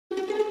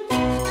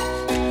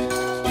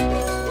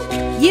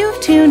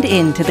tuned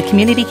in to the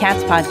Community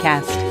Cats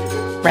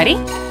Podcast. Ready?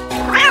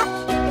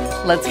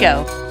 Let's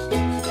go.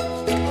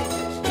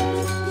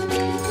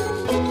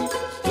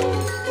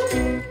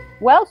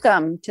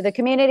 Welcome to the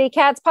Community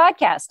Cats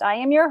Podcast. I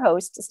am your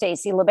host,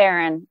 Stacy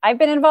LeBaron. I've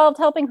been involved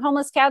helping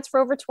homeless cats for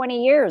over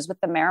 20 years with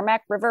the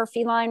Merrimack River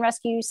Feline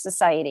Rescue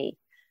Society.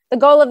 The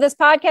goal of this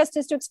podcast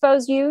is to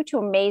expose you to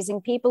amazing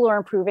people who are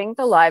improving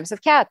the lives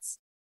of cats.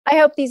 I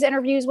hope these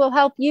interviews will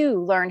help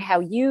you learn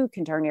how you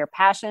can turn your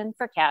passion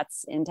for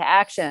cats into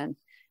action.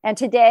 And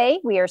today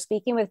we are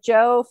speaking with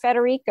Joe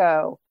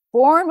Federico.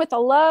 Born with a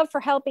love for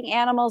helping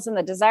animals and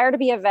the desire to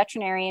be a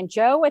veterinarian,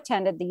 Joe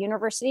attended the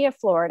University of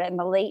Florida in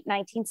the late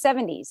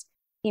 1970s.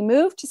 He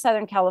moved to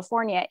Southern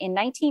California in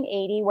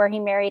 1980, where he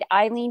married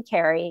Eileen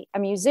Carey, a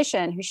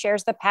musician who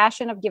shares the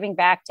passion of giving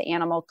back to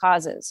animal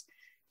causes.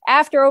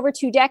 After over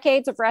 2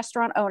 decades of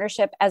restaurant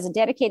ownership as a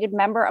dedicated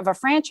member of a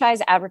franchise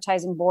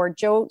advertising board,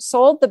 Joe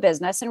sold the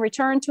business and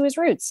returned to his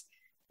roots,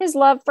 his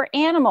love for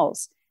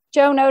animals.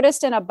 Joe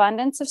noticed an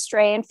abundance of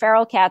stray and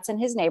feral cats in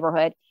his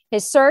neighborhood.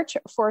 His search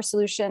for a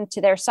solution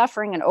to their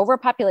suffering and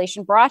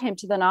overpopulation brought him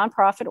to the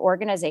nonprofit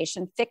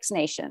organization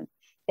FixNation.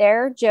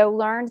 There, Joe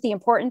learned the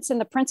importance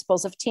and the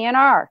principles of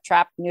TNR,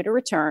 trap, neuter,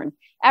 return.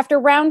 After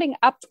rounding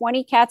up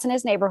 20 cats in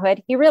his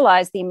neighborhood, he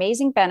realized the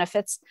amazing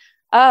benefits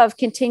of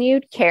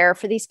continued care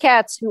for these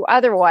cats who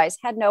otherwise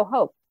had no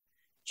hope.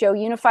 Joe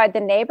unified the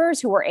neighbors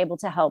who were able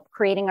to help,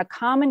 creating a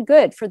common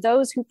good for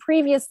those who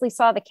previously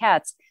saw the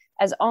cats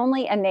as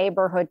only a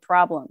neighborhood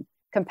problem.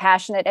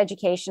 Compassionate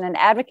education and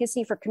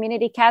advocacy for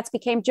community cats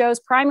became Joe's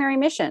primary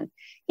mission.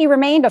 He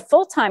remained a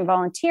full-time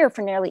volunteer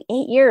for nearly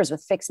 8 years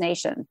with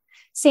FixNation.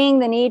 Seeing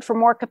the need for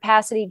more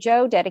capacity,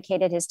 Joe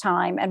dedicated his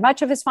time and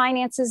much of his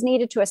finances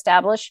needed to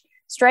establish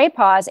Stray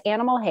Paws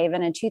Animal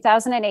Haven in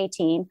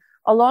 2018,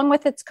 along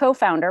with its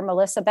co-founder,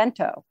 Melissa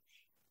Bento.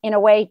 In a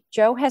way,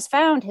 Joe has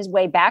found his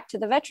way back to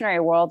the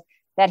veterinary world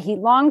that he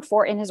longed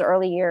for in his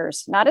early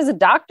years, not as a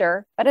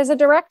doctor, but as a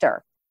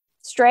director.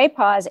 Stray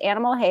Paws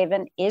Animal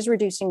Haven is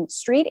reducing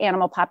street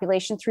animal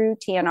population through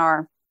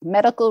TNR,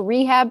 medical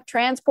rehab,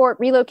 transport,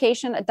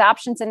 relocation,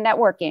 adoptions, and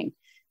networking.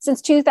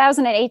 Since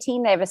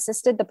 2018, they've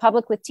assisted the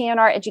public with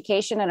TNR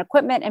education and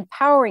equipment,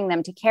 empowering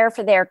them to care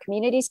for their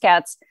community's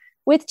cats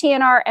with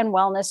TNR and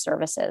wellness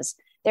services.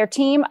 Their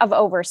team of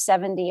over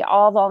 70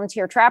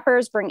 all-volunteer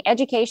trappers bring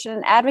education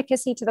and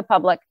advocacy to the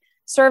public,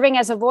 serving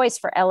as a voice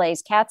for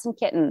LA's cats and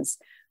kittens.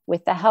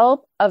 With the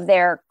help of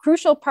their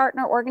crucial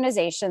partner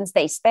organizations,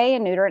 they spay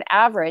and neuter an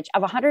average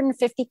of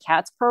 150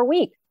 cats per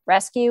week,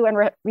 rescue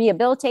and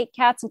rehabilitate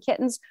cats and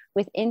kittens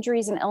with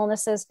injuries and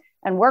illnesses,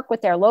 and work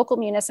with their local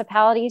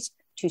municipalities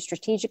to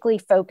strategically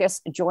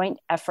focus joint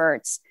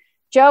efforts.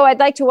 Joe, I'd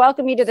like to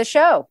welcome you to the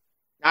show.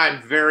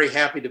 I'm very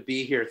happy to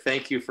be here.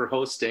 Thank you for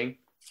hosting.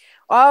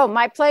 Oh,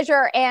 my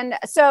pleasure. And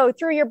so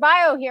through your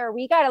bio here,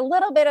 we got a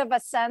little bit of a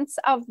sense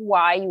of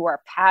why you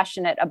are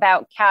passionate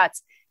about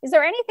cats. Is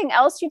there anything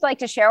else you'd like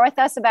to share with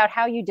us about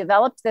how you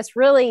developed this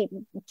really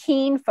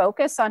keen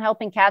focus on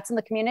helping cats in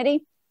the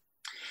community?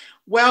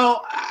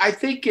 Well, I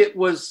think it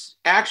was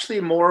actually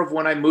more of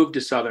when I moved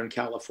to Southern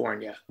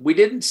California. We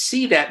didn't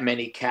see that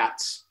many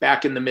cats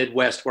back in the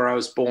Midwest where I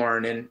was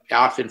born and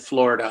off in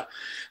Florida.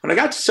 When I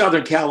got to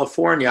Southern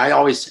California, I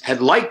always had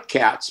liked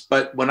cats,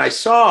 but when I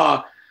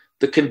saw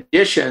the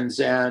conditions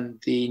and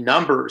the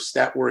numbers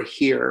that were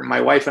here, my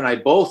wife and I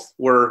both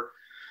were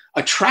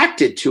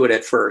attracted to it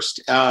at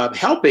first,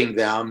 helping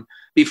them,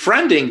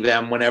 befriending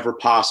them whenever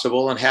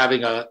possible, and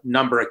having a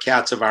number of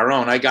cats of our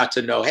own. I got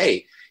to know,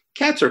 hey,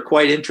 cats are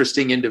quite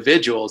interesting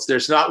individuals.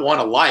 There's not one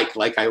alike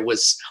like I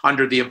was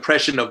under the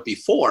impression of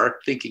before,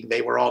 thinking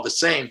they were all the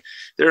same.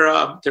 They're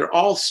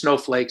all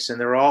snowflakes and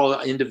they're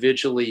all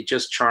individually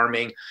just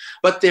charming,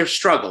 but they're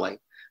struggling.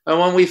 And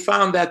when we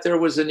found that there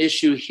was an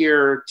issue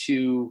here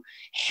to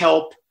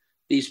help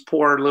these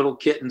poor little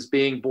kittens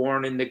being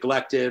born and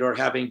neglected or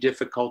having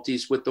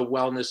difficulties with the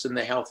wellness and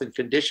the health and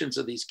conditions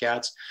of these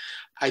cats,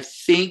 I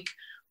think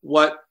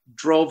what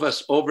drove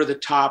us over the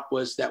top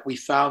was that we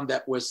found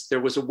that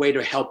there was a way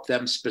to help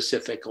them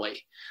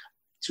specifically.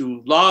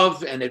 To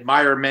love and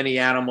admire many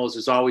animals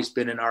has always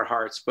been in our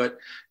hearts, but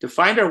to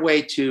find our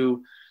way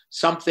to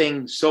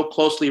something so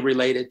closely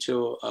related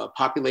to a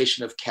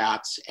population of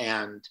cats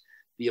and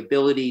the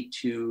ability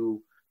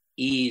to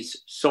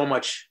ease so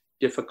much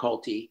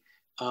difficulty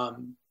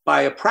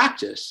by a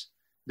practice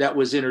that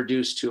was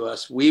introduced to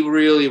us, we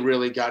really,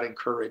 really got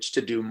encouraged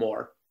to do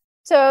more.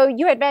 So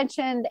you had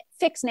mentioned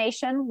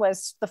FixNation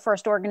was the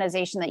first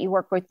organization that you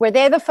worked with. Were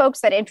they the folks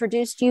that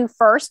introduced you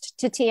first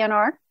to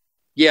TNR?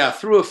 Yeah,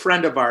 through a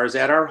friend of ours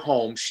at our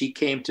home, she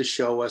came to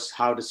show us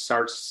how to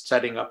start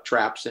setting up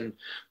traps and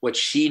what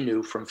she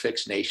knew from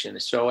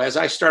FixNation. So as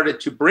I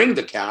started to bring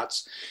the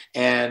cats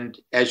and,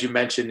 as you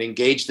mentioned,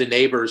 engage the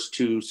neighbors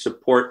to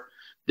support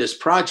this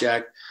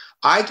project,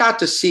 I got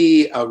to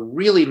see a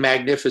really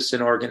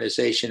magnificent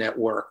organization at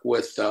work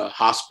with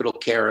hospital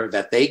care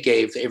that they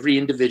gave every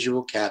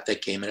individual cat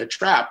that came in a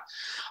trap.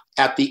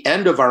 At the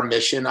end of our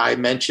mission, I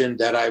mentioned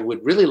that I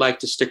would really like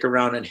to stick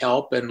around and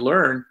help and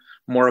learn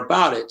more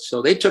about it.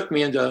 So they took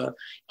me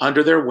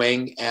under their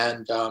wing,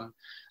 and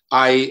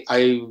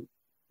I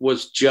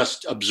was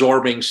just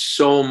absorbing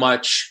so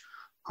much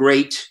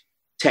great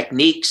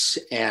techniques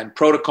and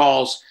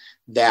protocols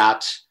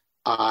that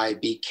I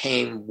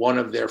became one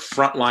of their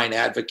frontline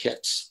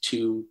advocates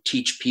to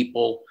teach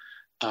people,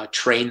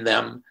 train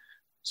them,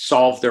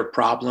 solve their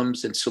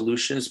problems and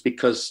solutions,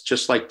 because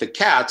just like the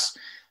cats,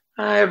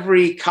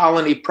 every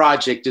colony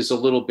project is a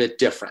little bit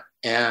different.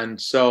 And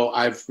so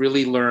I've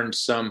really learned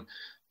some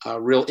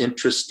real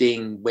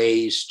interesting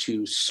ways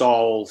to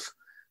solve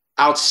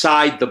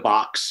outside the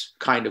box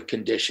kind of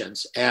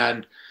conditions.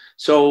 And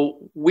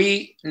so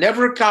we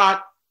never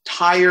got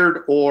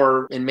tired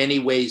or in many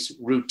ways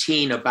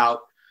routine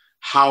about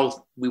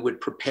how we would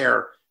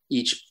prepare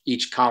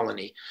each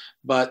colony.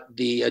 But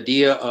the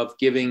idea of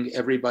giving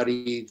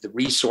everybody the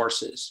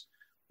resources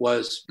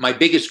was my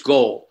biggest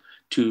goal,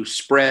 to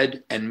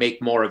spread and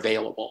make more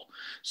available.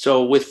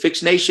 So with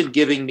FixNation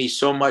giving me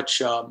so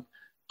much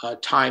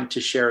time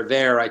to share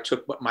there, I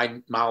took what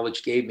my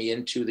knowledge gave me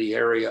into the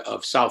area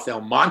of South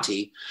El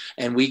Monte,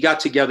 and we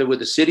got together with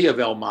the city of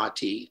El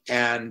Monte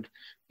and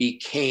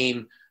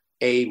became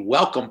a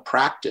welcome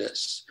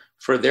practice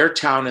for their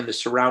town and the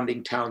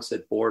surrounding towns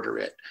that border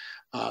it.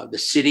 The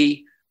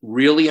city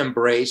really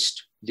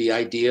embraced the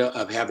idea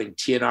of having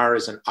TNR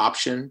as an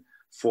option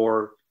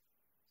for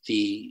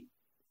the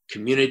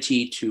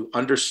community to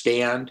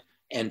understand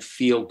and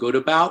feel good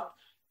about.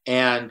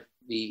 And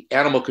the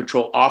animal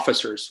control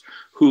officers,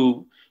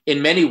 who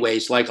in many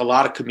ways, like a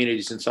lot of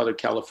communities in Southern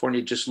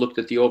California, just looked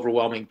at the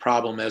overwhelming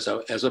problem as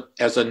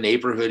a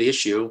neighborhood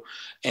issue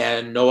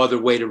and no other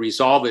way to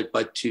resolve it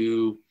but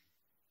to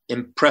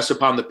impress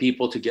upon the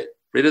people to get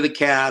rid of the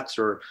cats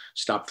or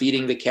stop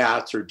feeding the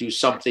cats or do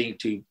something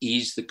to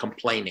ease the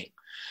complaining.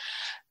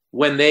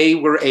 When they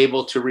were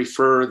able to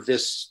refer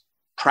this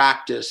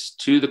practice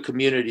to the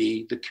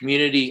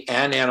community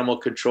and animal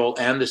control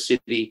and the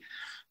city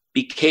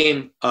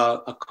became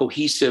a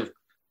cohesive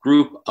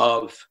group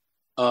of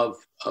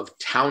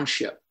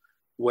township,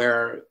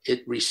 where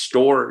it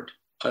restored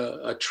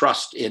a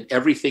trust in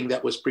everything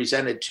that was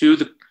presented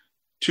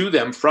to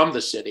them from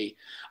the city,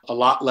 a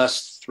lot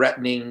less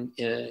threatening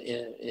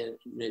in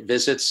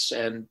visits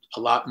and a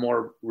lot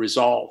more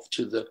resolve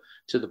to the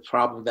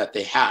problem that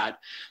they had.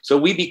 So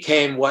we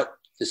became what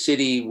the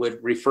city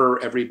would refer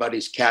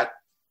everybody's cat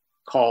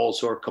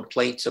calls or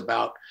complaints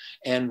about.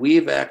 And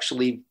we've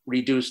actually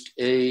reduced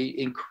an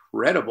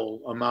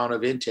incredible amount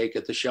of intake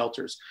at the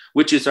shelters,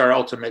 which is our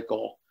ultimate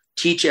goal.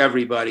 Teach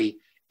everybody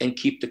and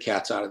keep the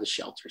cats out of the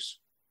shelters.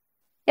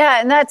 Yeah,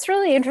 and that's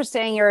really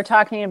interesting. You were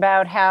talking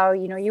about how,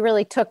 you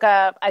really took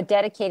a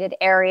dedicated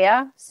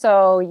area.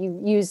 So you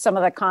used some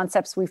of the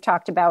concepts we've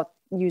talked about,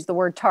 use the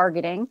word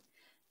targeting.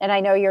 And I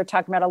know you're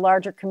talking about a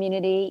larger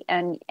community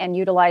and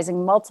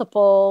utilizing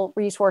multiple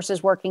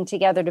resources working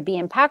together to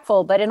be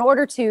impactful. But in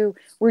order to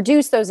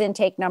reduce those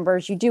intake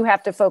numbers, you do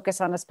have to focus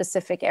on a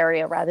specific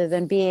area rather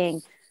than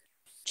being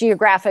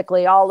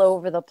geographically all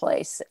over the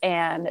place.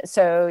 And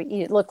so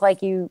you look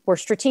like you were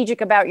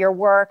strategic about your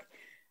work.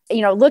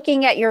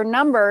 Looking at your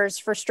numbers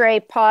for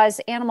Stray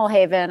Paws Animal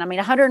Haven,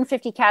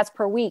 150 cats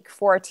per week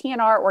for a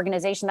TNR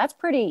organization, that's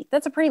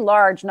a pretty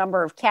large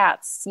number of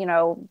cats,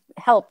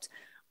 helped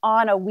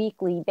on a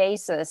weekly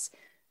basis.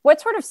 What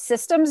sort of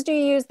systems do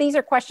you use? These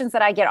are questions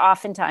that I get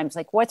oftentimes.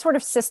 Like, what sort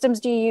of systems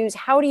do you use?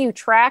 How do you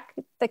track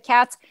the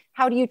cats?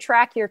 How do you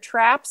track your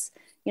traps?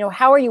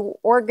 How are you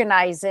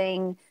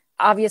organizing?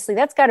 Obviously,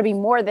 that's got to be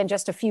more than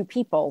just a few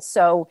people.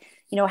 So,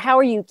 how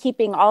are you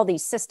keeping all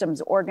these systems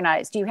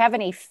organized? Do you have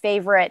any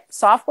favorite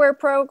software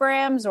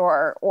programs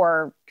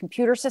or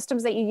computer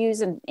systems that you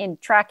use in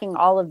tracking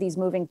all of these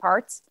moving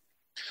parts?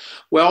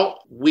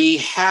 Well, we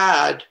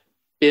had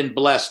been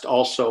blessed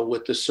also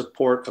with the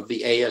support of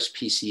the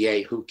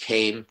ASPCA, who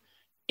came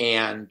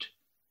and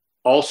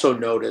also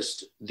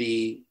noticed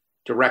the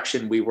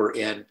direction we were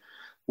in.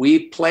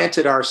 We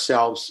planted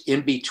ourselves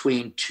in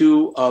between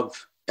two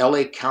of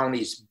LA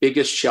County's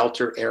biggest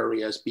shelter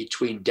areas,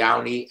 between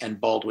Downey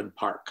and Baldwin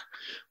Park.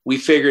 We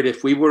figured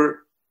if we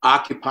were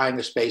occupying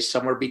a space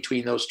somewhere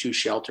between those two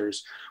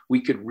shelters,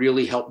 we could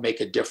really help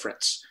make a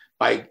difference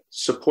by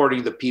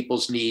supporting the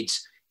people's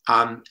needs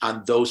on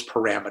those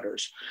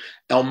parameters.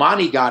 El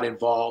Monte got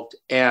involved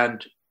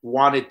and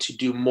wanted to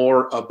do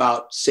more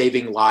about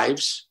saving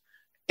lives.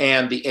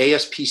 And the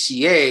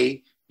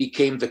ASPCA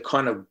became the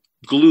kind of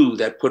glue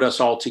that put us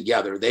all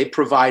together. They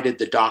provided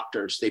the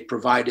doctors, they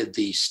provided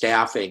the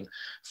staffing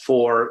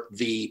for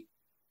the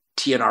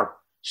TNR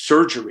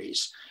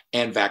surgeries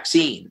and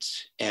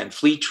vaccines and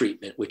flea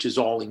treatment, which is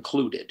all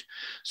included.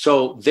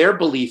 So their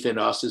belief in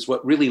us is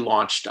what really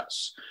launched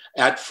us.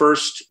 At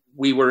first,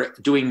 we were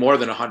doing more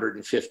than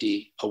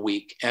 150 a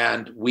week,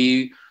 and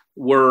we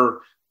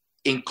were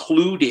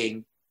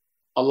including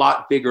a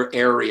lot bigger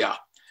area.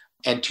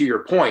 And to your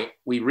point,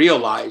 we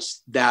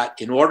realized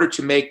that in order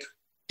to make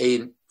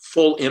a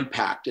full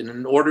impact and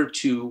in order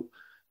to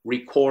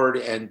record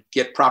and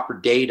get proper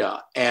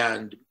data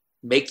and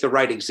make the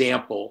right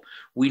example,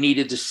 we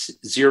needed to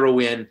zero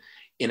in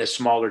a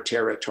smaller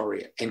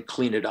territory and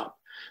clean it up.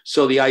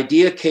 So the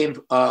idea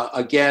came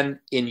again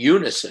in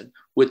unison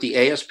with the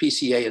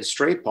ASPCA and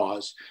Stray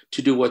Paws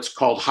to do what's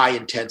called high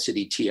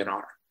intensity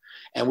TNR.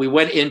 And we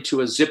went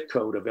into a zip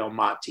code of El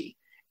Monte,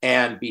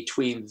 and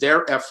between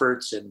their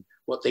efforts and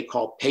what they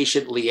call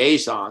patient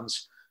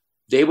liaisons,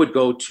 they would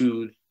go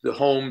to the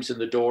homes and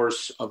the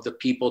doors of the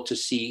people to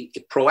see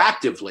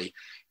proactively,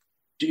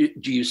 do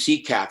you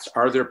see cats?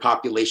 Are there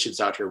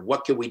populations out here?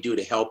 What can we do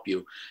to help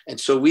you? And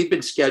so we've been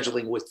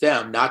scheduling with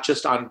them, not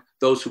just on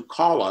those who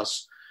call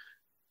us,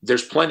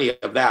 there's plenty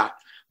of that,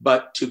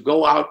 but to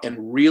go out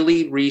and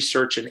really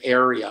research an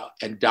area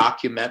and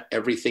document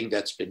everything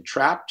that's been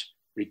trapped,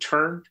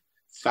 returned,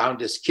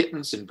 found as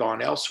kittens and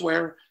gone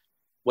elsewhere,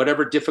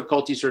 whatever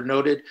difficulties are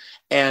noted.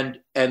 And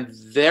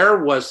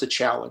there was the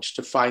challenge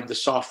to find the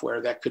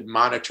software that could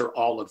monitor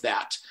all of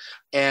that.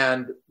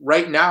 And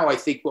right now, I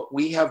think what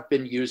we have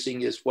been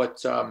using is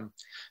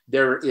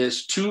there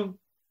is two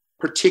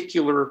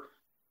particular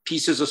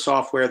pieces of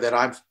software that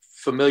I'm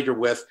familiar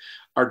with.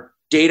 Our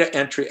data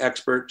entry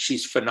expert,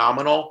 she's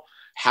phenomenal,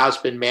 has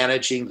been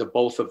managing the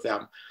both of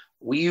them.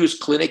 We use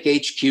Clinic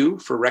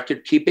HQ for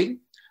record keeping,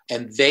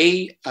 and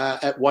they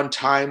at one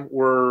time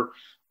were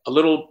a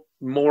little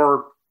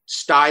more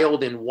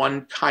styled in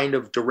one kind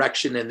of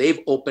direction, and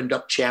they've opened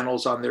up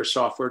channels on their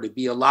software to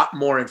be a lot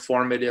more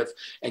informative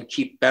and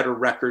keep better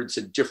records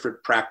and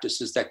different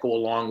practices that go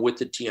along with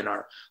the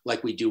TNR,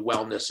 like we do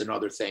wellness and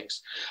other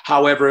things.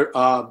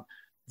 However,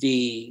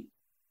 the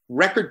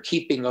record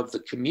keeping of the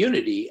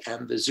community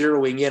and the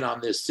zeroing in on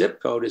this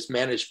zip code is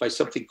managed by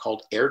something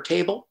called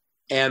Airtable.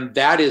 And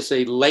that is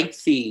a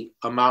lengthy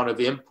amount of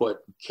input,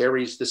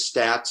 carries the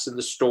stats and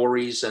the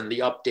stories and the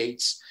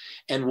updates.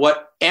 And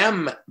what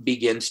M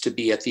begins to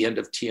be at the end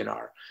of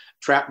TNR,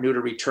 trap,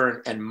 neuter,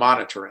 return, and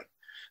monitoring.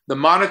 The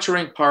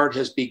monitoring part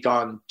has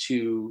begun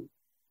to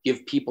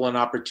give people an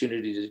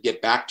opportunity to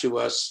get back to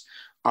us,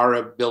 our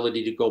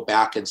ability to go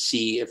back and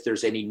see if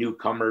there's any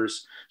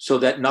newcomers, so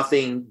that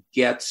nothing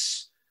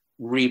gets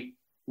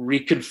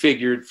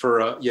reconfigured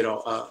for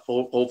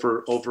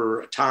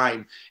over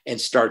time and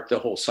start the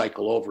whole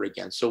cycle over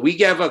again. So we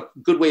have a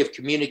good way of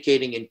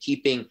communicating and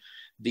keeping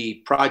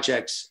the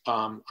projects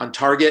on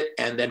target,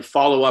 and then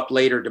follow up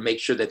later to make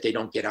sure that they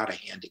don't get out of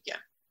hand again.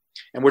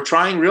 And we're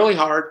trying really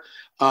hard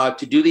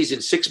to do these in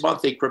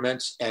 6-month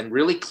increments and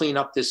really clean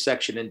up this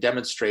section and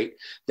demonstrate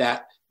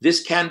that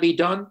this can be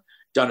done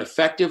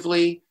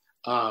effectively,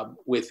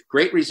 with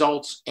great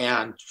results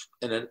and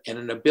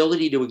an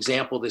ability to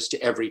example this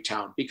to every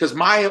town. Because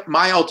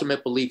my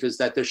ultimate belief is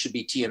that there should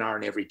be TNR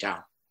in every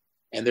town.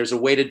 And there's a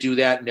way to do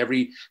that, and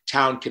every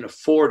town can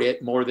afford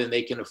it more than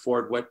they can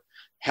afford what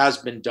has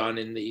been done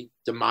in the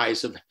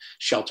demise of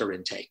shelter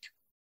intake.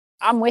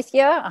 I'm with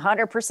you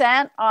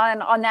 100%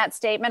 on that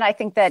statement. I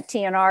think that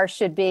TNR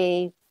should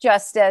be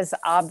just as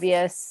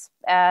obvious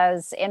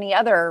as any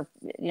other,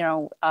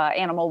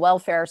 animal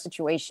welfare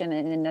situation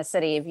in a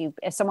city.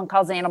 If someone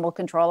calls an animal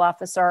control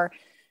officer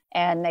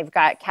and they've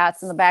got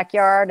cats in the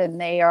backyard and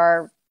they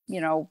are,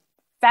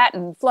 fat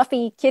and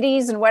fluffy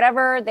kitties and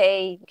whatever,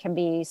 they can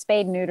be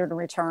spayed, neutered, and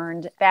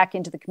returned back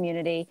into the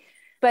community.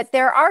 But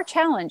there are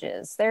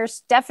challenges.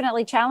 There's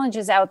definitely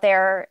challenges out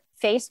there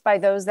faced by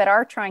those that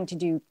are trying to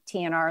do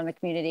TNR in the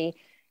community.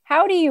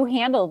 How do you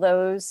handle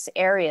those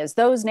areas,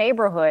 those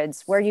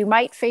neighborhoods where you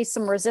might face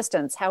some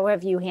resistance? How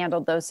have you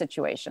handled those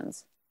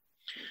situations?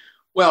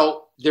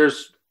 Well,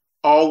 there's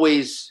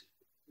always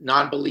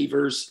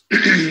non-believers.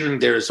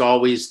 There's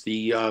always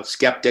the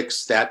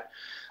skeptics that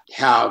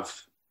have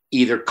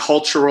either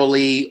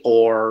culturally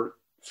or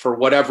for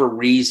whatever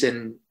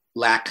reason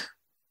lack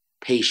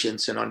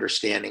patience and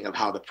understanding of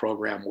how the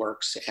program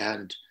works.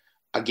 And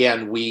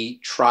again, we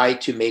try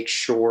to make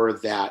sure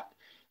that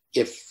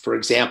if, for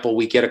example,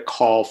 we get a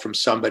call from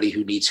somebody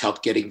who needs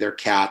help getting their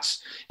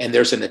cats and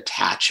there's an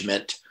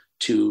attachment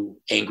to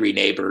angry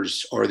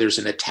neighbors, or there's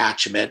an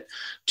attachment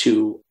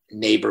to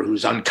neighbor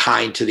who's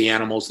unkind to the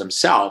animals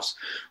themselves,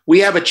 we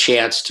have a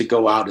chance to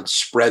go out and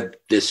spread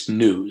this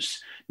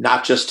news,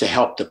 not just to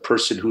help the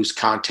person who's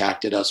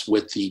contacted us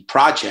with the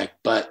project,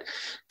 but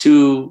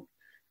to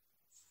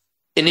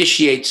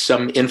initiate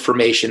some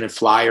information and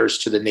flyers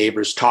to the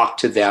neighbors, talk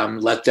to them,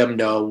 let them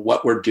know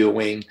what we're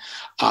doing.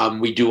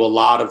 We do a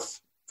lot of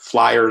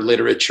flyer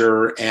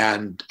literature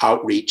and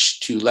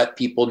outreach to let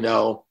people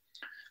know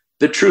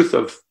the truth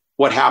of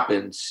what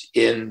happens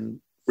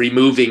in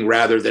removing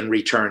rather than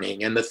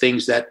returning, and the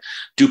things that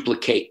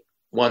duplicate.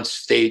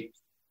 Once they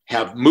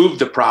have moved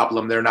the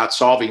problem, they're not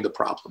solving the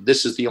problem.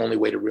 This is the only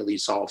way to really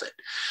solve it.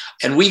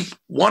 And we've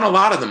won a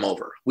lot of them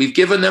over. We've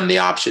given them the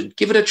option,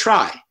 give it a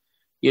try.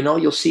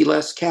 You'll see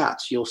less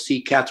cats. You'll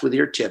see cats with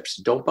ear tips.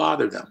 Don't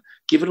bother them.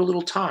 Give it a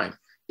little time.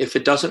 If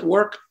it doesn't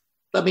work,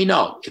 let me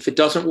know. If it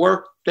doesn't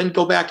work, then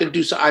go back and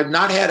do so. I've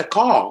not had a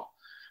call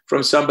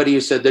from somebody who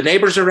said the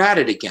neighbors are at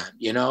it again.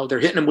 They're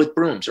hitting them with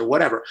brooms or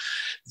whatever.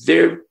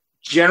 They're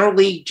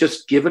generally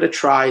just give it a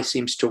try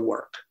seems to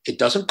work. It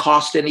doesn't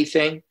cost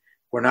anything.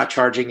 We're not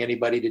charging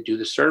anybody to do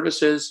the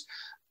services.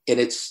 And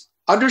it's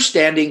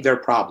understanding their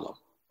problem,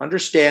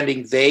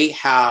 understanding they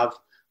have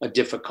a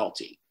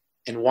difficulty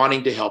and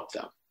wanting to help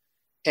them.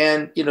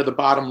 And, the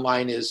bottom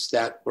line is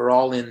that we're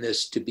all in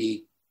this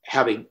to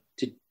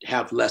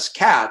have less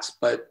cats,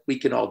 but we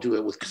can all do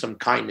it with some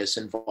kindness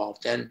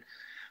involved. And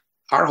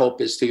our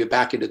hope is to get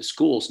back into the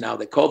schools now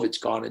that COVID's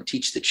gone and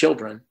teach the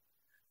children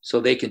so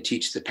they can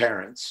teach the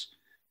parents.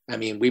 I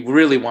mean, we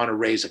really want to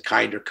raise a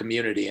kinder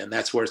community, and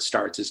that's where it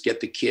starts, is get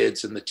the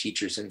kids and the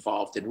teachers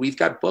involved. And we've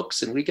got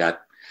books, and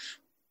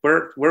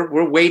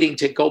we're waiting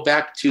to go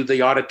back to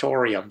the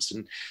auditoriums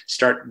and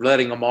start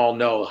letting them all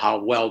know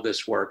how well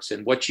this works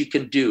and what you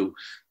can do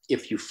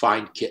if you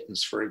find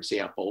kittens, for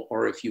example,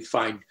 or if you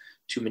find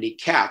too many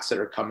cats that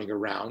are coming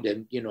around.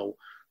 And,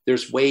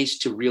 there's ways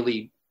to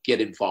really get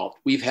involved.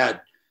 We've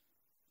had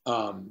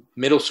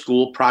middle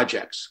school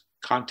projects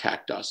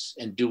contact us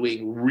and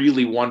doing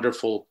really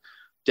wonderful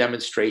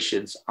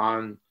demonstrations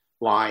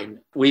online.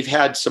 We've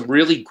had some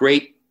really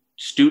great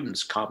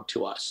students come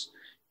to us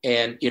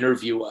and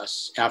interview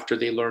us after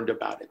they learned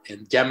about it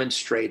and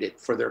demonstrate it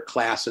for their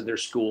class and their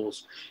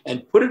schools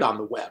and put it on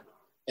the web.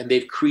 And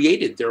they've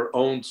created their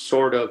own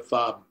sort of,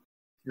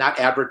 not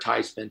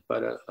advertisement,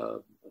 but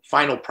a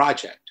final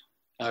project,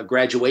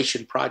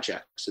 graduation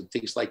projects and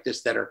things like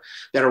this that are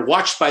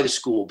watched by the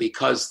school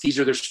because these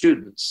are their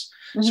students.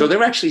 Mm-hmm. So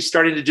they're actually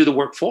starting to do the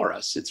work for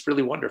us. It's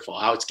really wonderful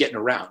how it's getting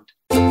around.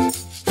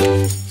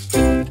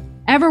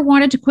 Ever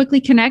wanted to quickly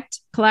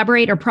connect,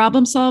 collaborate, or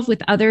problem solve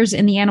with others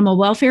in the animal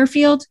welfare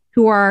field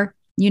who are,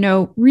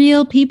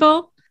 real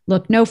people?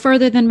 Look no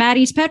further than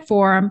Maddie's Pet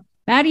Forum.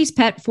 Maddie's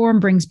Pet Forum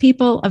brings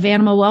people of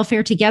animal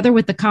welfare together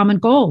with the common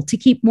goal to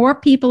keep more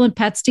people and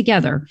pets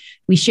together.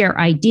 We share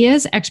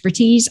ideas,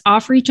 expertise,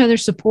 offer each other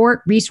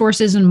support,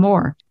 resources, and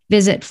more.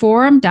 Visit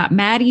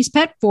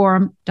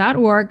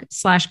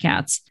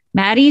forum.maddie'spetforum.org/cats.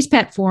 Maddie's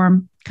Pet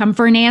Forum. Come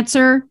for an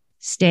answer.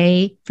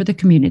 Stay for the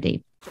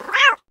community.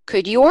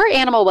 Could your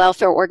animal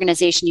welfare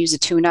organization use a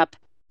tune-up?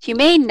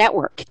 Humane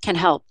Network can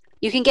help.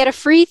 You can get a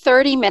free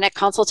 30-minute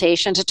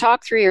consultation to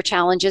talk through your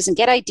challenges and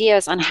get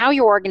ideas on how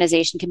your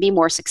organization can be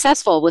more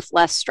successful with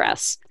less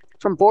stress.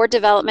 From board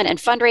development and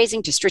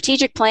fundraising to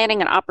strategic planning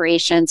and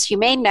operations,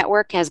 Humane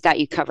Network has got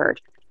you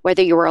covered.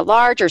 Whether you are a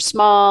large or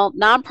small,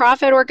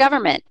 nonprofit or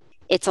government,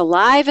 it's a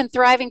live and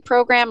thriving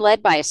program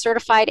led by a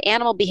certified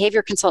animal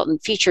behavior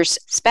consultant, features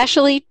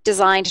specially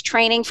designed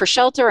training for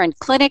shelter and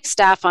clinic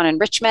staff on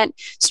enrichment,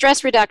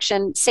 stress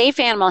reduction,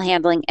 safe animal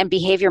handling, and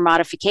behavior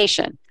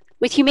modification.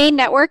 With Humane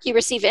Network, you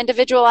receive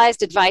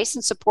individualized advice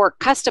and support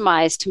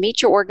customized to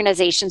meet your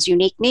organization's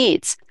unique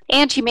needs.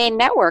 And Humane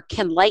Network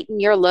can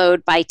lighten your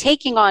load by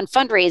taking on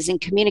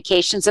fundraising,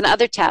 communications, and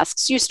other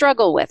tasks you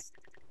struggle with.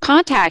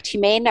 Contact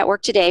Humane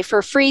Network today for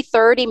a free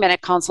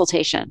 30-minute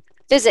consultation.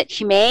 Visit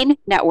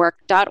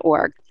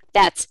humanenetwork.org.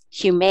 That's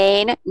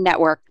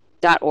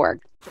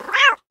humanenetwork.org.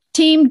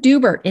 Team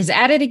Dubert is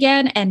at it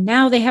again, and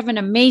now they have an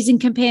amazing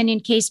companion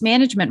case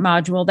management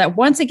module that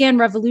once again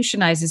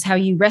revolutionizes how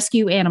you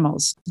rescue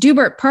animals.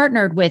 Dubert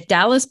partnered with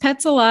Dallas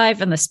Pets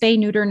Alive and the Spay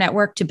Neuter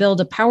Network to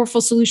build a powerful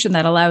solution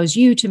that allows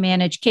you to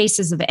manage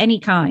cases of any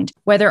kind.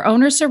 Whether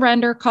owner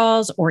surrender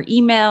calls or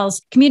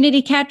emails,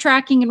 community cat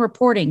tracking and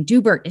reporting,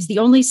 Dubert is the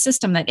only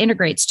system that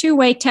integrates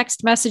two-way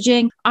text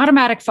messaging,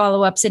 automatic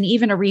follow-ups, and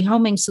even a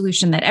rehoming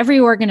solution that every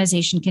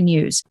organization can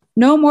use.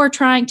 No more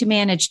trying to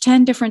manage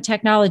 10 different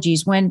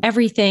technologies when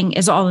everything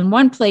is all in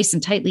one place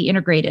and tightly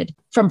integrated.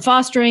 From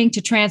fostering to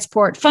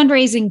transport,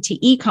 fundraising to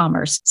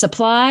e-commerce,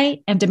 supply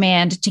and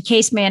demand to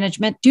case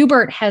management,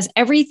 Dubert has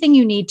everything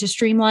you need to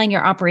streamline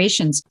your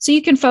operations so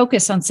you can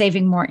focus on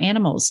saving more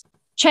animals.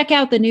 Check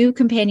out the new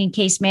companion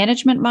case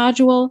management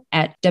module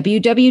at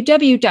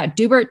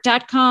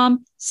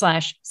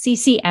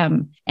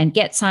www.dubert.com/CCM and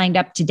get signed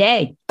up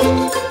today.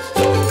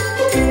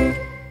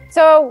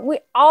 So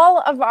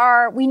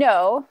we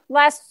know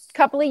last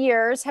couple of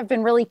years have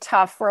been really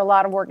tough for a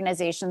lot of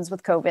organizations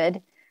with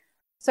COVID.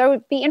 So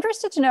I'd be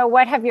interested to know,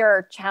 what have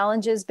your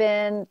challenges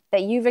been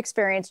that you've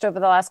experienced over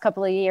the last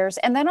couple of years?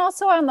 And then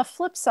also on the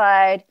flip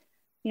side,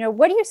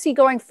 what do you see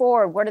going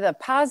forward? What are the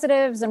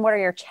positives and what are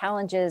your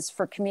challenges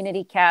for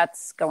community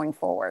cats going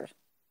forward?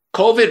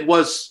 COVID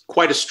was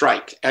quite a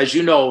strike. As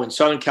you know, in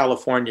Southern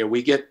California,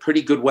 we get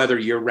pretty good weather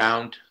year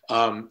round.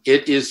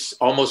 It is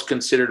almost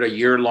considered a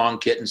year-long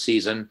kitten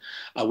season.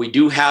 We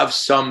do have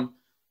some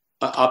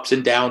ups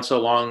and downs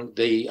along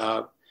the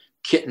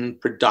kitten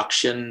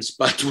productions,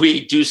 but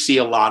we do see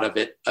a lot of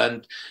it.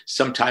 And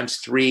sometimes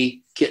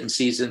 3 kitten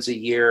seasons a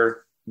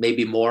year,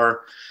 maybe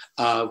more.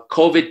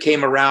 COVID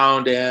came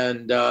around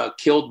and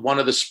killed one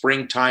of the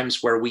spring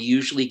times where we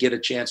usually get a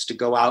chance to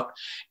go out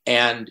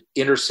and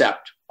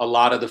intercept a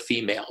lot of the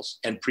females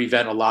and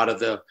prevent a lot of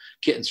the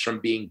kittens from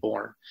being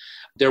born.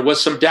 There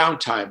was some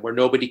downtime where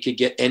nobody could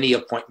get any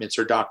appointments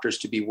or doctors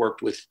to be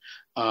worked with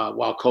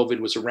while COVID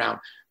was around.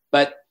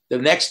 But the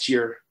next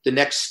year, the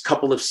next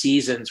couple of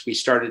seasons, we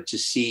started to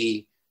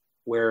see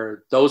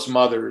where those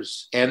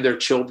mothers and their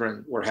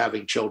children were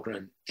having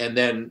children. And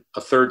then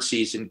a third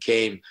season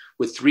came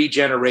with 3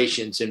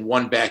 generations in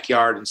one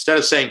backyard. Instead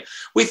of saying,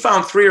 we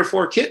found 3 or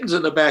 4 kittens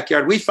in the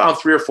backyard, we found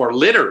 3 or 4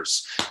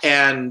 litters.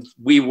 And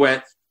we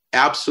went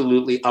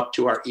absolutely up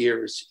to our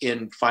ears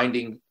in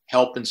finding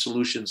help and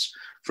solutions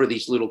for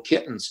these little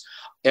kittens.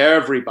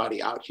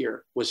 Everybody out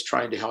here was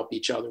trying to help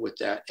each other with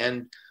that.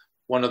 And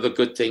one of the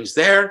good things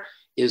there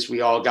is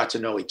we all got to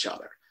know each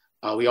other.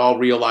 We all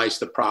realized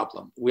the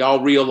problem. We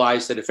all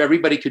realized that if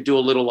everybody could do a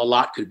little, a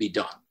lot could be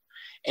done.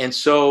 And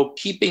so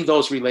keeping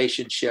those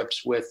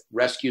relationships with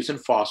rescues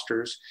and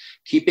fosters,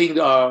 keeping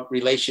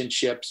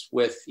relationships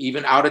with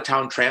even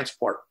out-of-town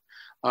transport,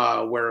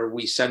 where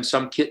we send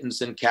some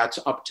kittens and cats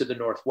up to the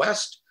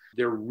Northwest.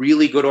 They're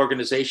really good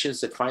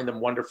organizations that find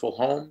them wonderful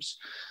homes.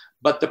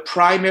 But the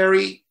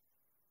primary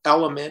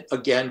element,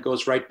 again,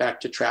 goes right back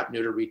to trap,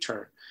 neuter,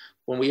 return.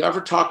 When we ever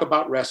talk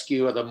about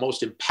rescue, the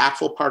most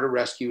impactful part of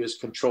rescue is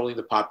controlling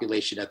the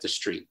population at the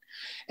street.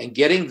 And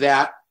getting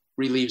that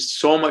relieves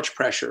so much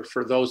pressure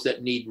for those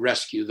that need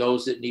rescue,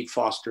 those that need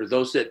foster,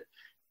 those that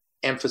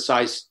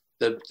emphasize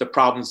the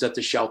problems at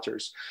the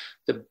shelters.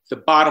 The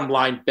bottom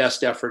line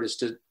best effort is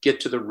to get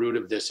to the root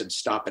of this and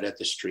stop it at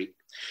the street.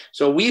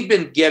 So we've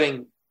been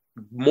getting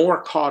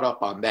more caught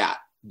up on that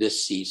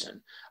this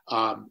season.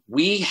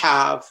 We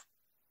have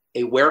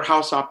a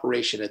warehouse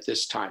operation at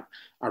this time.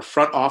 Our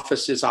front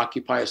offices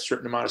occupy a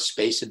certain amount of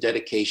space and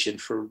dedication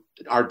for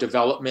our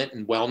development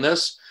and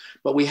wellness,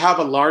 but we have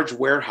a large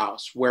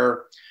warehouse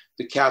where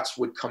the cats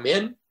would come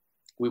in,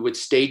 we would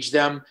stage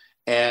them,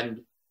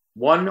 and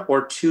 1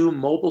 or 2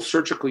 mobile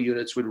surgical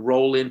units would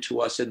roll into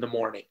us in the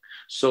morning.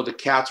 So the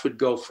cats would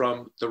go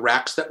from the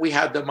racks that we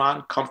had them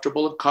on,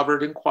 comfortable and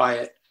covered and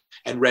quiet,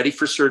 and ready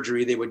for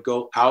surgery. They would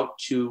go out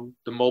to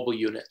the mobile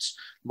units.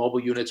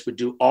 Mobile units would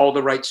do all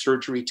the right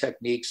surgery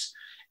techniques.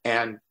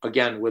 And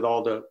again, with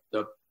all the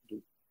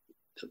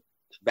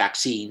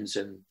vaccines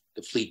and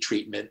the flea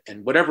treatment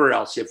and whatever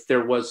else, if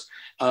there was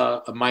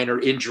a minor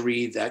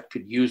injury that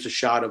could use a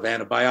shot of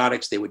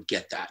antibiotics, they would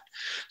get that.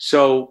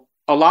 So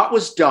a lot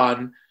was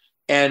done.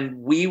 And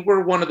we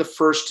were one of the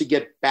first to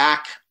get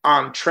back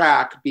on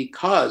track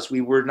because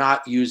we were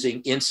not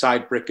using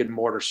inside brick and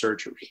mortar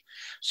surgery.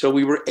 So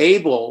we were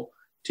able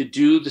to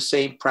do the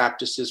same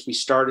practices we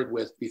started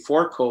with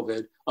before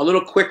COVID a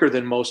little quicker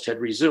than most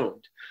had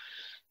resumed.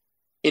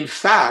 In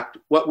fact,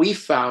 what we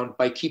found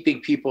by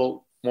keeping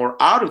people more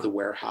out of the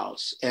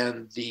warehouse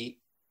and the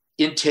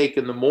intake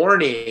in the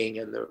morning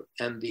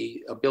and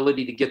the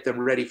ability to get them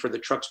ready for the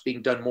trucks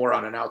being done more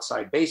on an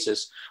outside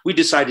basis, we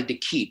decided to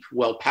keep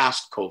well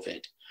past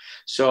COVID.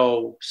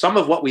 So some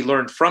of what we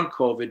learned from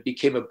COVID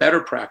became a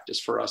better practice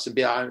for us,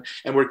 and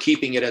we're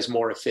keeping it as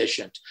more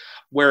efficient,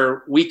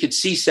 where we could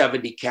see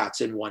 70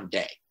 cats in one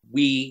day.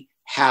 We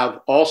have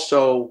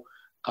also,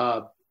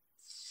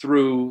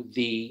 through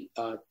the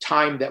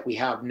time that we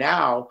have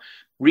now,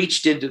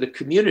 reached into the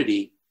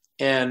community.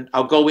 And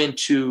I'll go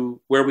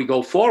into where we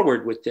go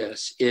forward with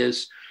this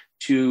is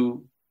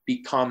to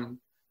become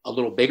a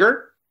little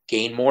bigger,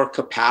 gain more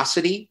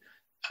capacity.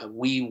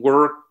 We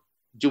were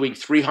doing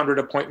 300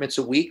 appointments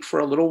a week for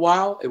a little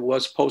while. It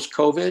was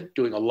post-COVID,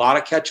 doing a lot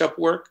of catch-up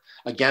work.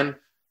 Again,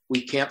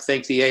 we can't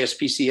thank the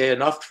ASPCA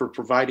enough for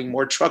providing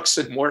more trucks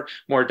and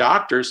more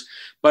doctors,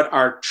 but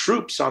our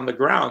troops on the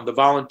ground, the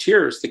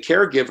volunteers, the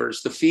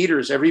caregivers, the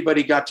feeders,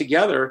 everybody got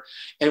together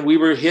and we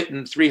were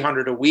hitting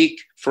 300 a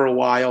week for a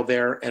while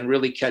there and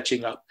really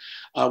catching up.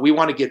 We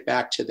want to get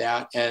back to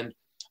that. And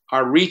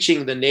our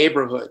reaching the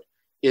neighborhood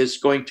is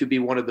going to be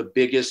one of the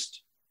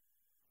biggest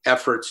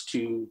efforts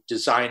to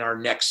design our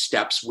next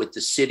steps with the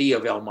city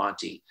of El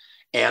Monte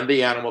and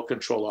the animal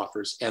control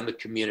officers and the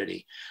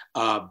community.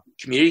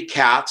 Community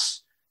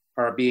cats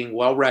are being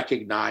well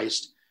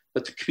recognized,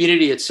 but the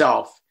community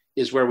itself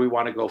is where we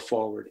want to go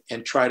forward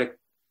and try to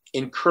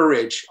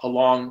encourage,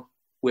 along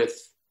with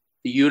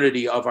the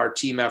unity of our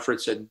team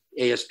efforts and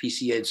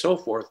ASPCA and so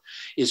forth,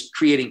 is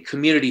creating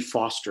community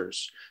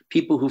fosters,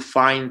 people who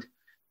find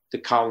the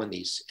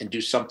colonies and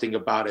do something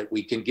about it.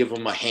 We can give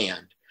them a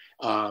hand.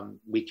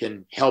 We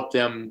can help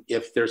them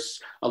if there's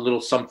a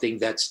little something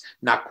that's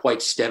not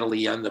quite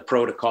steadily on the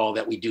protocol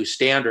that we do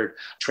standard,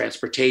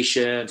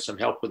 transportation, some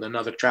help with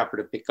another trapper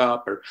to pick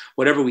up, or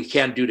whatever we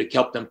can do to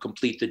help them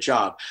complete the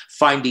job.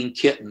 Finding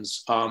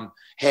kittens.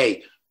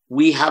 Hey,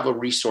 we have a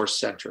resource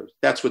center.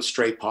 That's what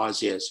Stray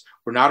Paws is.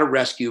 We're not a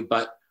rescue,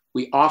 but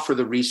we offer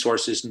the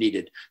resources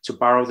needed to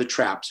borrow the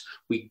traps.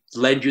 We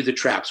lend you the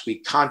traps. We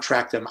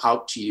contract them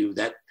out to you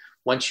that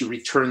once you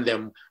return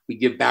them, we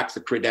give back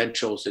the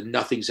credentials and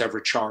nothing's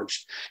ever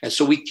charged. And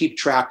so we keep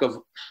track of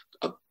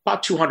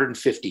about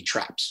 250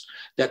 traps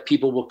that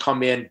people will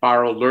come in,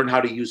 borrow, learn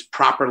how to use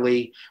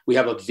properly. We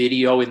have a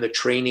video in the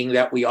training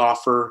that we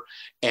offer.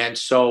 And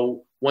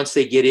so once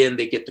they get in,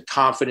 they get the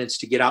confidence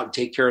to get out and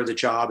take care of the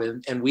job,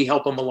 and we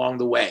help them along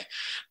the way.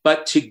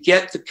 But to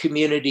get the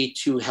community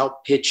to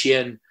help pitch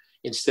in,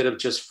 instead of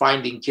just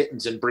finding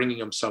kittens and bringing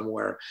them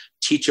somewhere,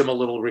 teach them a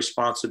little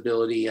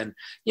responsibility and,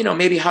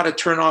 maybe how to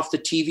turn off the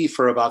TV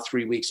for about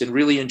 3 weeks and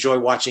really enjoy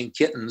watching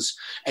kittens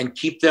and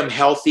keep them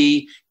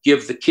healthy,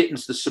 give the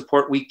kittens the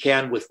support we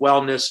can with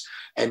wellness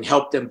and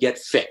help them get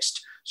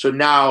fixed. So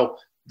now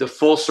the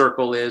full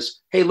circle is,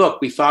 hey, look,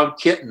 we found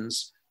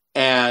kittens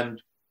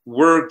and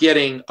we're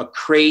getting a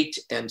crate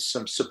and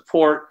some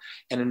support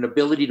and an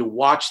ability to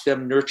watch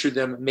them, nurture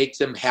them, make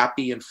them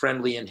happy and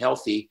friendly and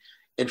healthy.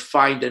 and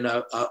find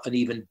an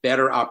even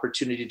better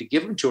opportunity to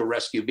give them to a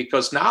rescue,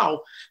 because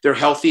now they're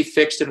healthy,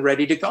 fixed, and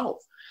ready to go.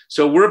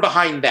 So we're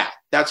behind that.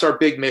 That's our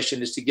big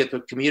mission, is to get the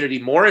community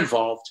more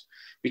involved,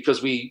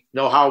 because we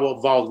know how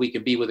involved we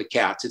can be with the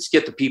cats. It's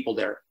get the people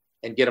there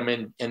and get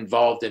them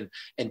involved and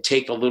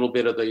take a little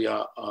bit of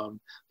the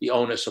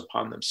onus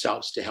upon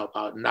themselves to help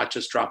out and not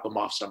just drop them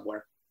off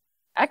somewhere.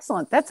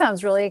 Excellent. That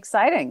sounds really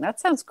exciting. That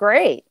sounds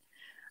great.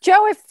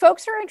 Joe, if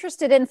folks are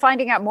interested in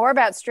finding out more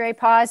about Stray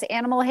Paws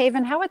Animal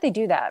Haven, how would they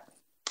do that?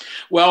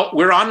 Well,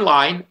 we're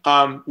online.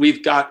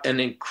 We've got an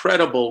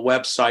incredible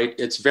website.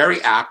 It's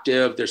very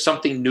active. There's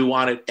something new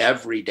on it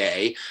every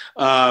day.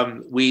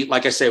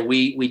 Like I say,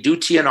 we do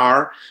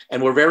TNR,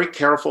 and we're very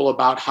careful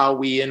about how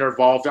we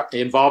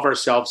involve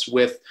ourselves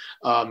with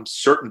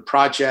certain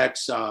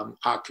projects,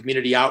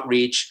 community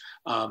outreach,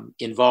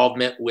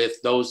 involvement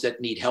with those that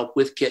need help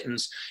with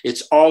kittens.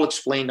 It's all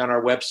explained on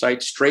our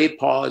website,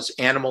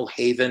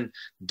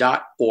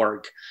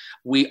 straypawsanimalhaven.org.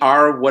 We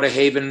are what a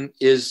haven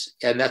is,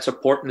 and that's a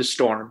port in the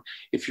storm.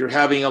 If you're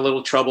having a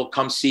little trouble,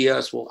 come see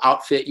us. We'll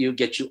outfit you,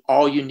 get you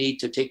all you need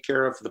to take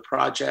care of the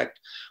project.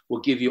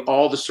 We'll give you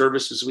all the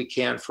services we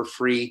can for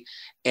free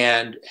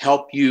and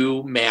help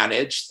you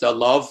manage the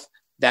love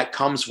that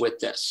comes with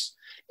this.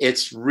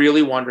 It's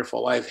really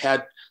wonderful. I've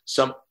had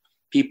some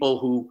people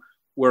who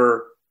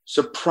were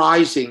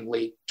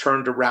surprisingly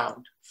turned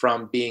around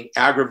from being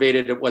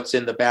aggravated at what's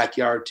in the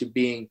backyard to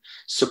being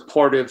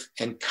supportive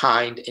and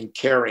kind and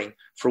caring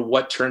for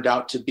what turned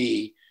out to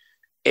be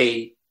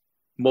a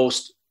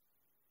most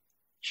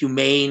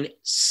humane,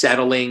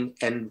 settling,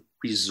 and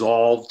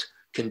resolved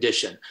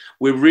condition.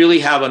 We really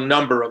have a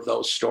number of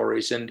those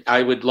stories, and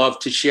I would love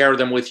to share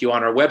them with you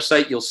on our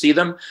website. You'll see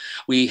them.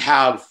 We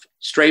have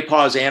Stray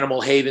Paws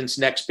Animal Haven's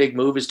next big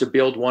move is to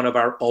build one of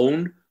our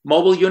own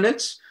mobile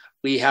units.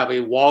 We have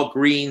a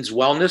Walgreens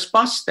wellness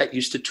bus that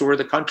used to tour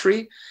the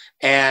country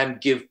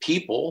and give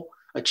people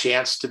a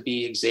chance to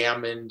be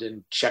examined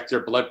and check their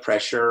blood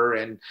pressure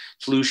and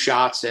flu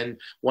shots. And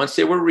once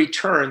they were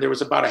returned, there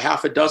was about a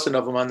half a dozen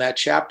of them on that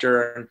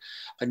chapter. And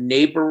a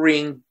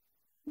neighboring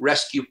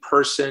rescue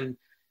person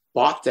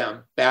bought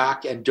them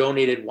back and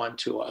donated one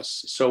to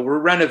us. So we're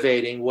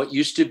renovating what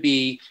used to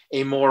be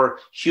a more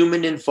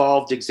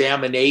human-involved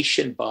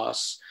examination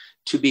bus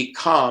to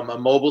become a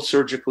mobile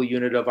surgical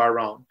unit of our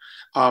own.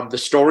 The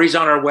story's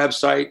on our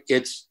website.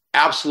 It's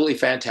absolutely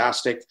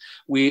fantastic.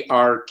 We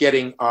are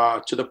getting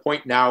to the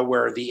point now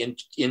where the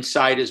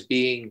inside is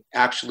being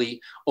actually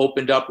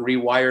opened up,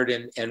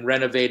 rewired, and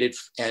renovated,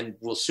 and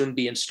we'll soon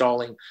be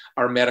installing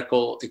our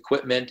medical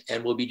equipment,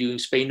 and we'll be doing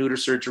spay-neuter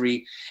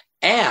surgery,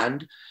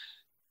 and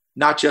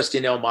not just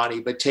in El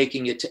Monte, but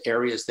taking it to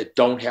areas that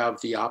don't have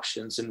the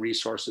options and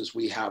resources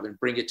we have, and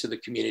bring it to the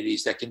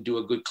communities that can do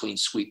a good clean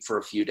sweep for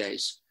a few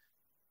days.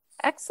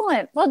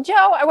 Excellent. Well,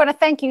 Joe, I want to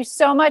thank you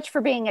so much for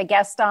being a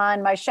guest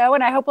on my show,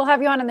 and I hope we'll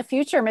have you on in the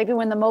future, maybe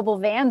when the mobile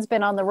van's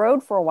been on the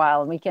road for a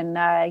while, and we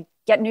can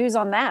get news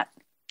on that.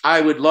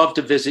 I would love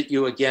to visit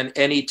you again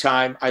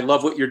anytime. I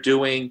love what you're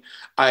doing.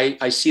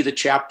 I see the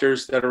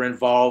chapters that are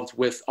involved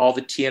with all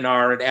the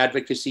TNR and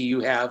advocacy you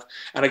have,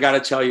 and I got to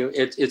tell you,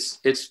 it's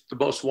the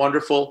most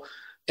wonderful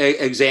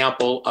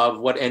example of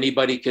what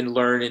anybody can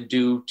learn and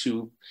do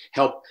to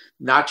help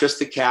not just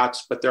the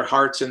cats, but their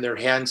hearts and their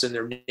hands and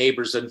their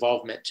neighbors'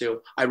 involvement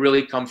too. I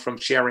really come from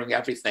sharing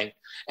everything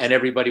and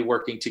everybody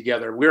working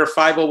together. We're a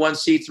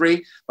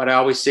 501c3, but I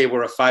always say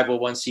we're a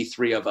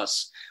 501c3 of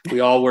us.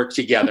 We all work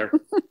together.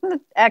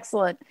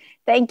 Excellent.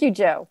 Thank you,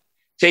 Joe.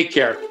 Take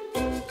care.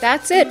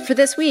 That's it for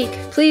this week.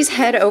 Please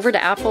head over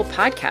to Apple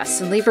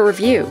Podcasts and leave a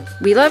review.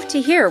 We love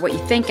to hear what you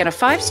think, and a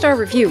 5-star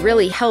review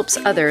really helps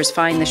others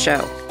find the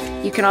show.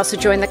 You can also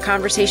join the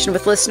conversation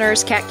with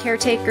listeners, cat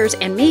caretakers,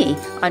 and me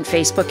on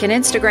Facebook and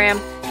Instagram.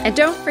 And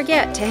don't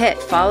forget to hit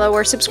follow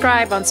or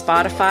subscribe on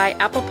Spotify,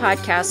 Apple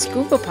Podcasts,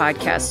 Google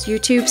Podcasts,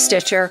 YouTube,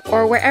 Stitcher,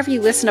 or wherever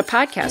you listen to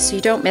podcasts so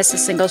you don't miss a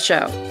single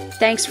show.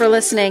 Thanks for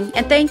listening,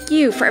 and thank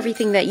you for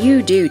everything that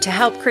you do to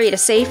help create a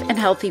safe and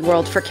healthy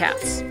world for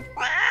cats.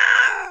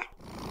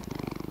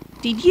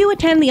 Did you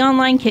attend the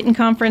online kitten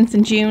conference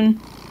in June?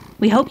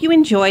 We hope you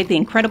enjoyed the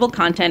incredible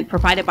content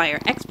provided by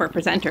our expert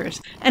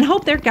presenters and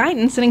hope their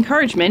guidance and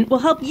encouragement will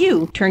help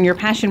you turn your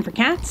passion for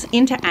cats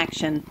into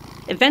action.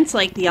 Events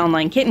like the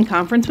Online Kitten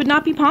Conference would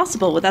not be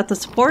possible without the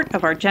support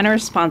of our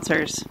generous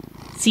sponsors.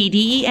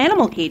 CDE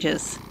Animal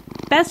Cages,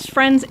 Best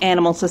Friends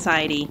Animal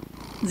Society,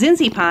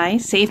 Zinzi Pie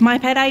Save My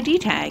Pet ID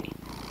Tag,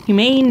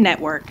 Humane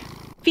Network,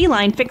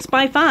 Feline Fix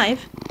by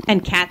 5,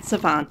 and Cat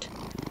Savant.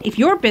 If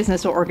your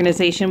business or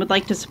organization would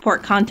like to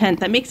support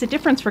content that makes a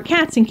difference for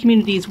cats in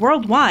communities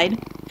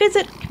worldwide,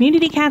 visit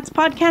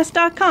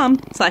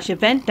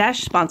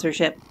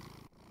communitycatspodcast.com/event-sponsorship.